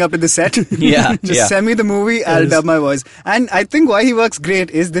not turning up to the set. Yeah, Just yeah. send me the movie, I'll Yes. dub my voice. And I think why he works great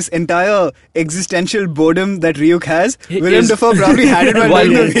is this entire existential boredom that Ryuk has. Willem is- Dafoe probably had it while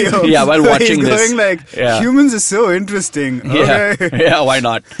doing the video. Yeah, while So watching he's this. going like, Yeah. humans are so interesting. Yeah, Okay. yeah. Why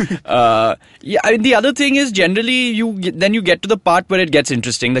not? Yeah. I mean, the other thing is generally then you get to the part where it gets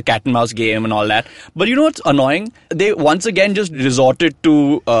interesting, the cat and mouse game and all that. But you know what's annoying? They once again just resorted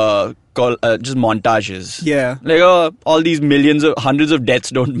to just montages. Yeah. Like all these hundreds of deaths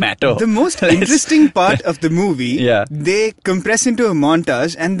don't matter. The most interesting part of the movie, Yeah. they compress into a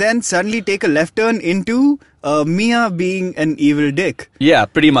montage and then suddenly take a left turn into Mia being an evil dick. Yeah,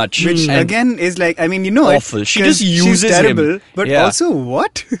 pretty much. Which And- again is like, I mean, you know, Awful. She just she's uses terrible, him. but Yeah. also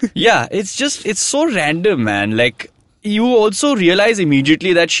what? Yeah, it's so random, man. Like, you also realize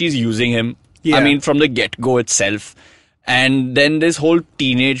immediately that she's using him. Yeah. I mean, from the get-go itself. And then this whole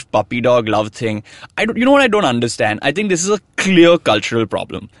teenage puppy dog love thing. You know what I don't understand? I think this is a clear cultural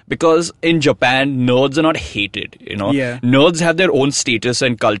problem. Because in Japan, nerds are not hated, you know? Yeah. Nerds have their own status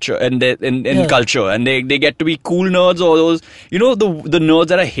and culture, and culture. And they get to be cool nerds, or those, you know, the nerds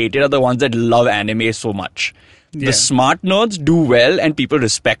that are hated are the ones that love anime so much. Yeah. The smart nerds do well and people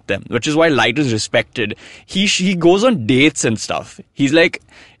respect them, which is why Light is respected. He goes on dates and stuff. He's like,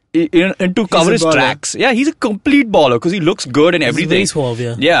 and to cover a his baller. tracks. Yeah, he's a complete baller because he looks good and everything. very suave,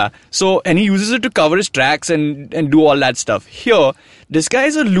 yeah. Yeah. So, and he uses it to cover his tracks and do all that stuff. Here, this guy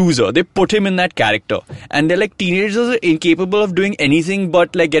is a loser. They put him in that character. And they're like, teenagers are incapable of doing anything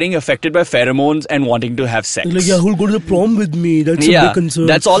but like getting affected by pheromones and wanting to have sex. Like, yeah, who'll go to the prom with me? That's a Yeah, big concern.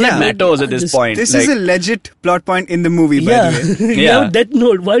 that's all Yeah. that matters at this point. This Like, is a legit plot point in the movie, by Yeah. the way. Yeah. Yeah, that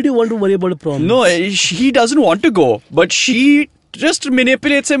note. Why do you want to worry about a prom? no, he doesn't want to go, but she just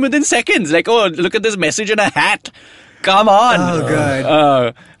manipulates him within seconds. Like, oh, look at this message in a hat. Come on. Oh,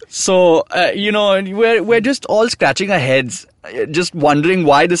 God. So, you know, we're just all scratching our heads, just wondering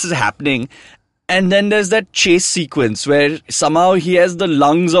why this is happening. And then there's that chase sequence where somehow he has the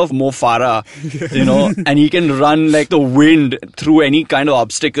lungs of Mo Farah, you know, and he can run like the wind through any kind of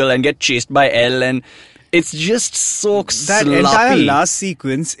obstacle and get chased by L. And it's just so That sloppy. entire last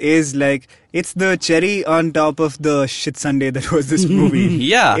sequence is like, it's the cherry on top of the shit sundae that was this movie.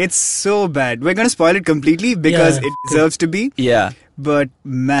 Yeah. It's so bad. We're going to spoil it completely because Yeah. it deserves to be. Yeah. But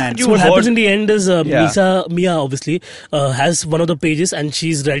man, You So what heard- happens in the end is Yeah. Mia obviously has one of the pages and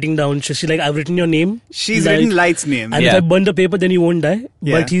she's writing down. She's like, I've written your name. she's like, written Light's name. And Yeah. if I burn the paper, then you won't die.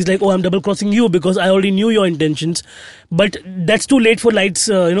 Yeah. But he's like, oh, I'm double crossing you because I already knew your intentions. But that's too late for Light's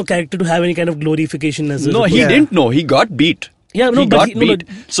character to have any kind of glorification as a No, he Yeah. didn't know. He got beat. Yeah, no, he but got he- no, beat.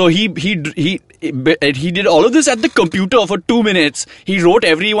 So he he did all of this at the computer for 2 minutes. He wrote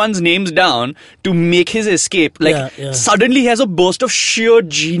everyone's names down to make his escape. Suddenly he has a burst of sheer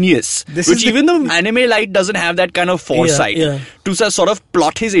genius, which even the anime Light doesn't have that kind of foresight to sort of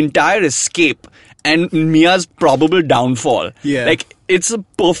plot his entire escape and Mia's probable downfall. Yeah. Like, it's a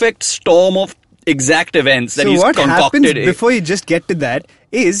perfect storm of exact events that he's concocted. So what happens before you just get to that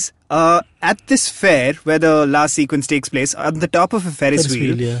is at this fair where the last sequence takes place, on the top of a Ferris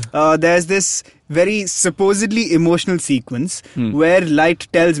wheel, there's this very supposedly emotional sequence where Light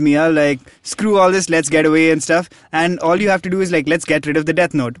tells Mia, like, screw all this, let's get away and stuff, and all you have to do is, like, let's get rid of the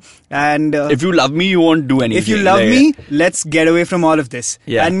Death Note. And if you love me, you won't do anything. If you love me, let's get away from all of this.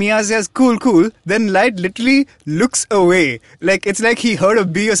 Yeah. And Mia says, cool. Then Light literally looks away. Like, it's like he heard a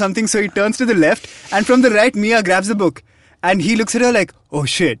bee or something, so he turns to the left, and from the right, Mia grabs the book. And he looks at her like, oh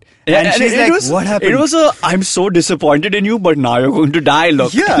shit. And she's like, what happened? It was I'm so disappointed in you, but now you're going to die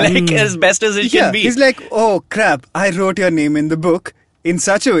look. Yeah. Like, as best as it can be. He's like, oh crap, I wrote your name in the book in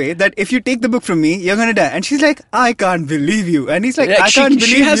such a way that if you take the book from me, you're going to die. And she's like, I can't believe you. And he's like, I can't believe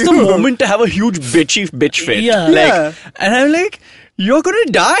you. She has the moment to have a huge bitch fit. Yeah. And I'm like, you're going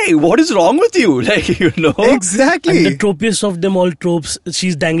to die. What is wrong with you? Like, Exactly. And the tropiest of them all tropes,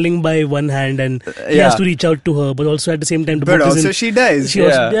 she's dangling by one hand and he has to reach out to her, but also at the same time the book isn't. She dies.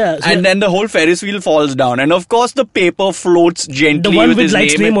 And then the whole Ferris wheel falls down. And of course the paper floats gently. The one with his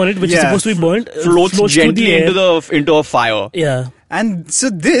Light's name on it, which is supposed to be burnt, floats gently into a fire. Yeah. And so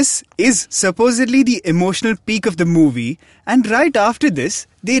this is supposedly the emotional peak of the movie. And right after this,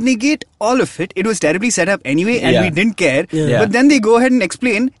 they negate all of it. It was terribly set up anyway, and we didn't care. Yeah. But then they go ahead and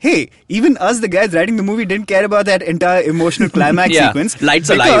explain, hey, even us, the guys writing the movie, didn't care about that entire emotional climax sequence. Light's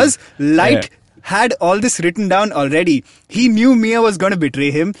because alive. Light had all this written down already. He knew Mia was going to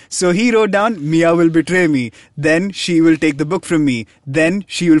betray him, so he wrote down, Mia will betray me. Then she will take the book from me. Then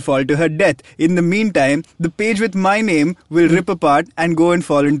she will fall to her death. In the meantime, the page with my name will rip apart and go and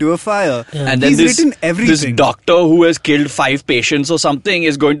fall into a fire. Yeah. And then He's written everything. This doctor who has killed 5 patients or something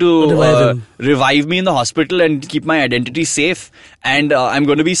is going to revive me in the hospital and keep my identity safe. And I'm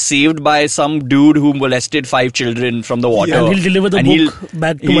going to be saved by some dude who molested 5 children from the water. And he'll deliver the book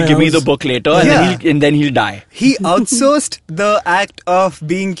back to my He'll give me house. the book later and then he'll die. He outsourced the act of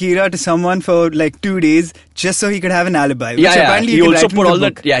being Kira to someone for like 2 days just so he could have an alibi. Which apparently he also put all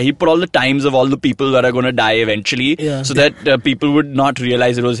he put all the times of all the people that are going to die eventually so that people would not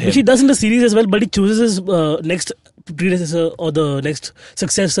realize it was him. Which he does in the series as well, but he chooses his next predecessor or the next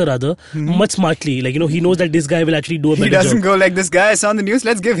successor rather much smartly. Like, he knows that this guy will actually do a better job. He doesn't go like, this guy I saw on the news,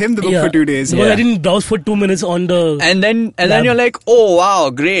 let's give him the book for 2 days. Because I didn't browse for 2 minutes on the and then you're like, oh wow,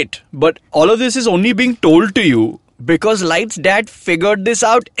 great. But all of this is only being told to you because Light's dad figured this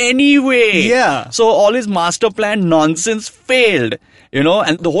out anyway. Yeah. So all his master plan nonsense failed.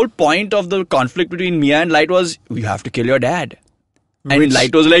 And the whole point of the conflict between Mia and Light was, you have to kill your dad. And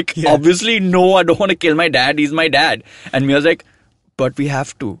Light was like, obviously, no, I don't want to kill my dad. He's my dad. And Mia's like, but we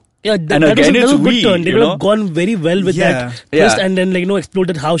have to. Yeah, that was a good turn. They would have gone very well with that twist and then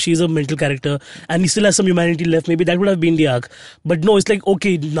explored how she's a mental character and he still has some humanity left. Maybe that would have been the arc. But no, it's like,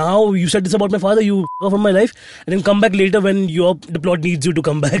 okay, now you said this about my father, you off from my life, and then come back later when the plot needs you to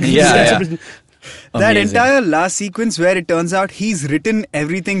come back. That entire last sequence where it turns out he's written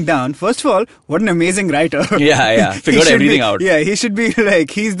everything down. First of all, what an amazing writer. Figured everything out. Yeah, he should be like,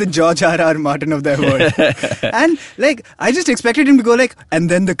 he's the George R.R. Martin of that world. And I just expected him to go and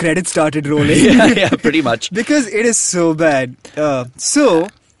then the credits started rolling. Pretty much. Because it is so bad. To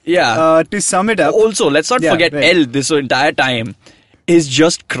sum it up. Also, let's not forget Elle this entire time is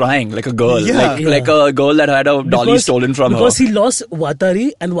just crying like a girl. Like a girl that had a dolly stolen from her. Because he lost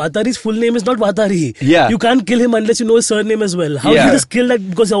Watari and Watari's full name is not Watari. Yeah. You can't kill him unless you know his surname as well. How do you just kill that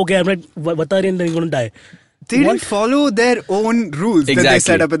because, okay, I'm right, Watari and then you're going to die? They didn't follow their own rules that they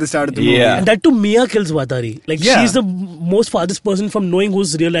set up at the start of the movie. And that too, Mia kills Watari. She's the most farthest person from knowing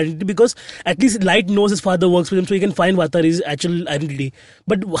whose real identity because at least Light knows his father works with him so he can find Watari's actual identity.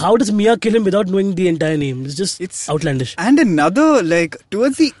 But how does Mia kill him without knowing the entire name? It's outlandish. And another,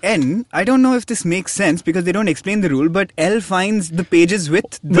 towards the end, I don't know if this makes sense because they don't explain the rule, but Elle finds the pages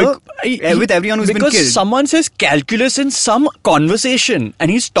with with everyone who's been killed. Because someone says calculus in some conversation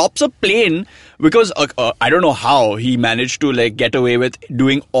and he stops a plane because I don't know how he managed to get away with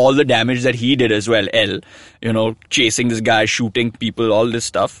doing all the damage that he did as well. Elle, chasing this guy, shooting people, all this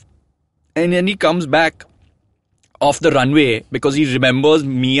stuff. And then he comes back off the runway because he remembers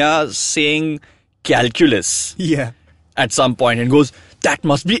Mia saying calculus at some point and goes, that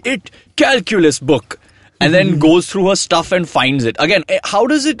must be it, calculus book. And then goes through her stuff and finds it. Again, how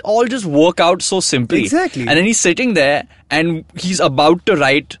does it all just work out so simply? Exactly. And then he's sitting there and he's about to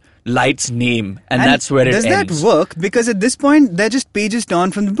write Light's name, and that's where it ends. Does that work? Because at this point, they're just pages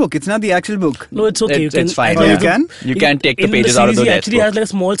torn from the book. It's not the actual book. No, it's okay. It's fine. You can? You can take the pages out of the He death actually book. has like a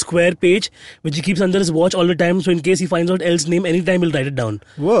small square page which he keeps under his watch all the time. So in case he finds out L's name, anytime he'll write it down.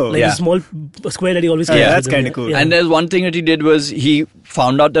 Whoa. Like a small square that he always carries. Yeah, that's with him. kind of cool. Yeah. And there's one thing that he did was he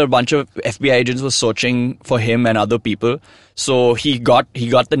found out that a bunch of FBI agents were searching for him and other people. So he got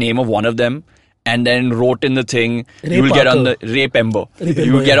the name of one of them and then wrote in the thing, you will get on the Ray Pember.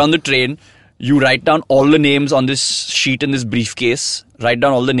 You will get on the train. You write down all the names on this sheet in this briefcase, write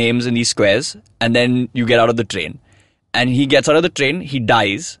down all the names in these squares, and then you get out of the train. And he gets out of the train, he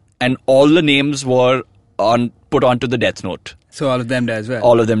dies, and all the names were put onto the death note. So all of them died as well?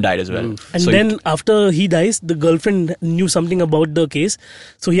 All of them died as well. And then after he dies, the girlfriend knew something about the case.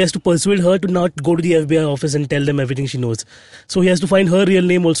 So he has to persuade her to not go to the FBI office and tell them everything she knows. So he has to find her real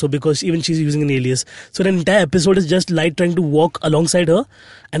name also because even she's using an alias. So the entire episode is just Light trying to walk alongside her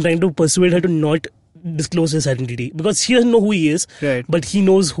and trying to persuade her to not disclose his identity. Because she doesn't know who he is, right. but he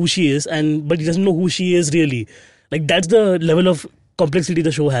knows who she is, but he doesn't know who she is really. Like that's the level of complexity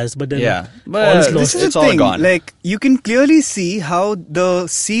the show has, but then all is lost. This is it's the all thing. gone. Like you can clearly see how the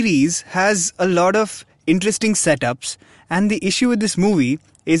series has a lot of interesting setups, and the issue with this movie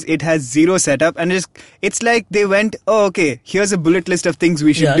is it has zero setup, and it's like they went, oh okay, here's a bullet list of things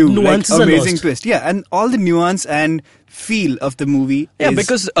we should do, nuances like amazing are lost. twist, and all the nuance and feel of the movie. Yeah, is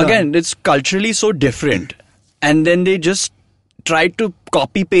because gone. again, it's culturally so different, and then they just try to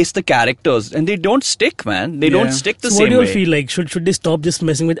copy paste the characters, and they don't stick, man. They don't stick the So same what do you way. all feel like? Should they stop just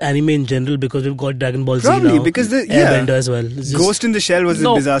messing with anime in general because we've got Dragon Ball Z Probably, now? because Airbender as well. It's just- Ghost in the Shell was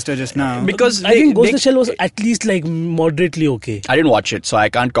No. a disaster just now. Because I think Ghost in the Shell was at least like moderately okay. I didn't watch it, so I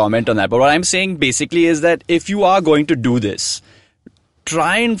can't comment on that. But what I'm saying basically is that if you are going to do this,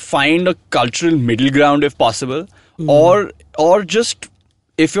 try and find a cultural middle ground if possible, or just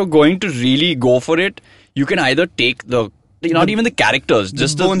if you're going to really go for it, you can either take not even the characters,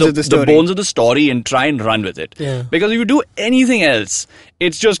 just the bones of the story. bones of the story and try and run with it. Yeah. Because if you do anything else,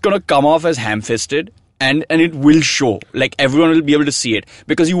 it's just going to come off as ham-fisted. And it will show. Like, everyone will be able to see it.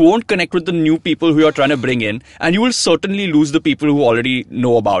 Because you won't connect with the new people who you're trying to bring in. And you will certainly lose the people who already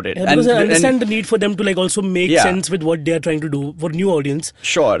know about it. Yeah, because I understand the need for them to like also make Yeah. sense with what they are trying to do for new audience.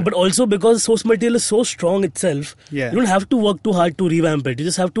 Sure. But also because source material is so strong itself, Yeah. you don't have to work too hard to revamp it. You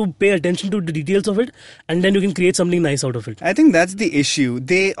just have to pay attention to the details of it, and then you can create something nice out of it. I think that's the issue.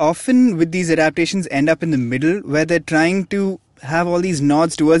 They often, with these adaptations, end up in the middle where they're trying to have all these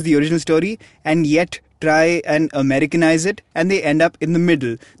nods towards the original story and yet try and Americanize it, and they end up in the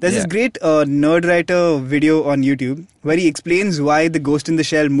middle. There's this great nerd writer video on YouTube where he explains why the Ghost in the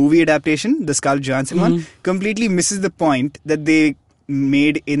Shell movie adaptation, the Scarlett Johansson one, completely misses the point that they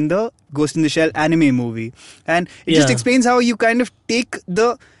made in the Ghost in the Shell anime movie. And it just explains how you kind of take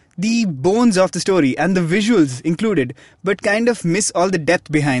the bones of the story and the visuals included, but kind of miss all the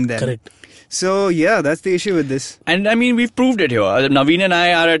depth behind them. Correct. So yeah, that's the issue with this. And I mean, we've proved it here. Naveen and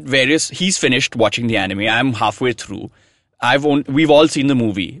I are at he's finished watching the anime. I'm halfway through. We've all seen the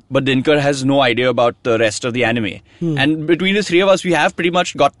movie, but Dinkar has no idea about the rest of the anime. And between the three of us, we have pretty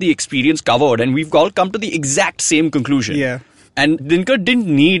much got the experience covered, and we've all come to the exact same conclusion. Yeah. And Dinkar didn't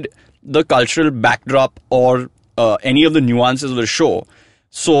need the cultural backdrop or any of the nuances of the show.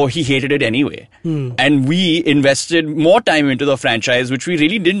 So he hated it anyway. And we invested more time into the franchise, which we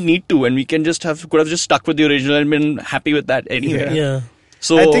really didn't need to. And we could have just stuck with the original and been happy with that anyway. Yeah.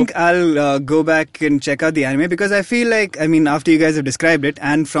 So I think I'll go back and check out the anime because I feel like, after you guys have described it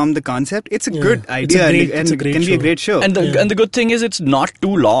and from the concept, it's a good idea and it can be a great show. And the good thing is it's not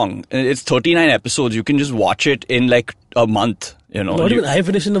too long. It's 39 episodes. You can just watch it in like a month. Not even I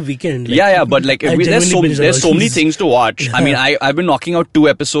finished in a weekend. But like there's so many things to watch. I mean, I've been knocking out 2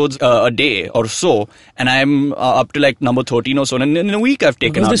 episodes a day or so, and I'm up to like number 13 or so. And in a week, I've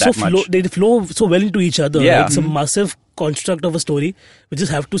taken out that much. They flow so well into each other. Yeah. Like, it's a massive construct of a story. We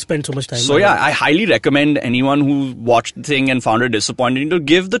just have to spend so much time. So yeah, I highly recommend anyone who watched the thing and found it disappointing to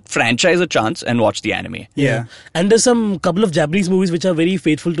give the franchise a chance and watch the anime. Yeah. And there's some couple of Japanese movies which are very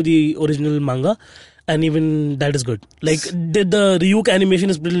faithful to the original manga. And even that is good. Like the Ryuk animation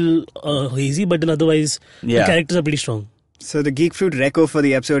is a little hazy, but then otherwise the characters are pretty strong. So the Geek Fruit reco for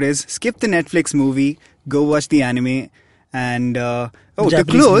the episode is skip the Netflix movie, go watch the anime, and to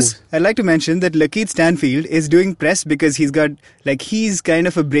close, I'd like to mention that Lakeith Stanfield is doing press because he's kind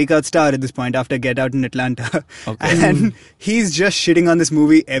of a breakout star at this point after Get Out in Atlanta. Okay. And he's just shitting on this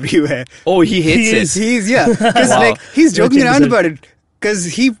movie everywhere. Oh, he hates it. Because he's joking around about it. because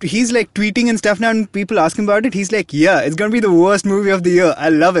he's like tweeting and stuff now, and people ask him about it. He's like, yeah, it's gonna be the worst movie of the year. I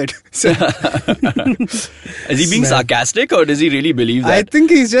love it. So, is he being sarcastic, or does he really believe that? I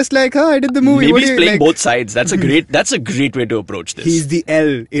think he's just like, I did the movie. Maybe he's playing both sides. That's a great way to approach this. He's the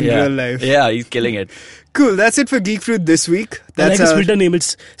L in real life. Yeah, he's killing it. Cool. That's it for Geek Fruit this week. That's I like his Twitter name.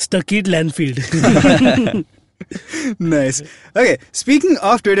 It's Stuckit Landfield. Nice. Okay, speaking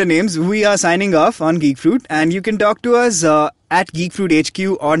of Twitter names, we are signing off on Geek Fruit, and you can talk to us at Geek Fruit HQ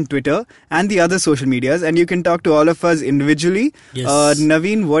on Twitter and the other social medias, and you can talk to all of us individually. Yes.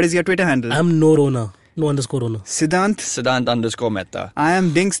 Naveen, what is your Twitter handle? I'm No underscore Rona. Siddhant _ I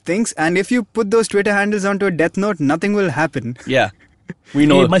am Dinks Thinks, and if you put those Twitter handles onto a death note, nothing will happen. Yeah. We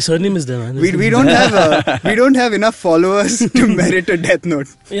know. Hey, my surname is there, man. We don't have enough followers to merit a death note.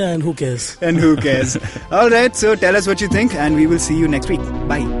 Yeah, and who cares? All right, so tell us what you think, and we will see you next week.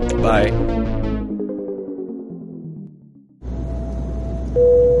 Bye. Bye.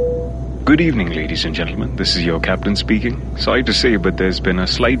 Good evening, ladies and gentlemen. This is your captain speaking. Sorry to say, but there's been a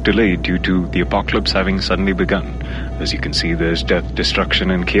slight delay due to the apocalypse having suddenly begun. As you can see, there's death,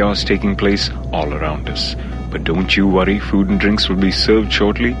 destruction, and chaos taking place all around us. But don't you worry, food and drinks will be served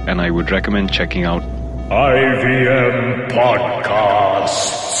shortly, and I would recommend checking out IVM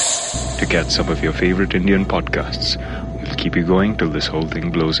Podcasts to get some of your favorite Indian podcasts. We'll keep you going till this whole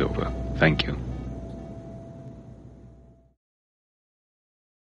thing blows over. Thank you.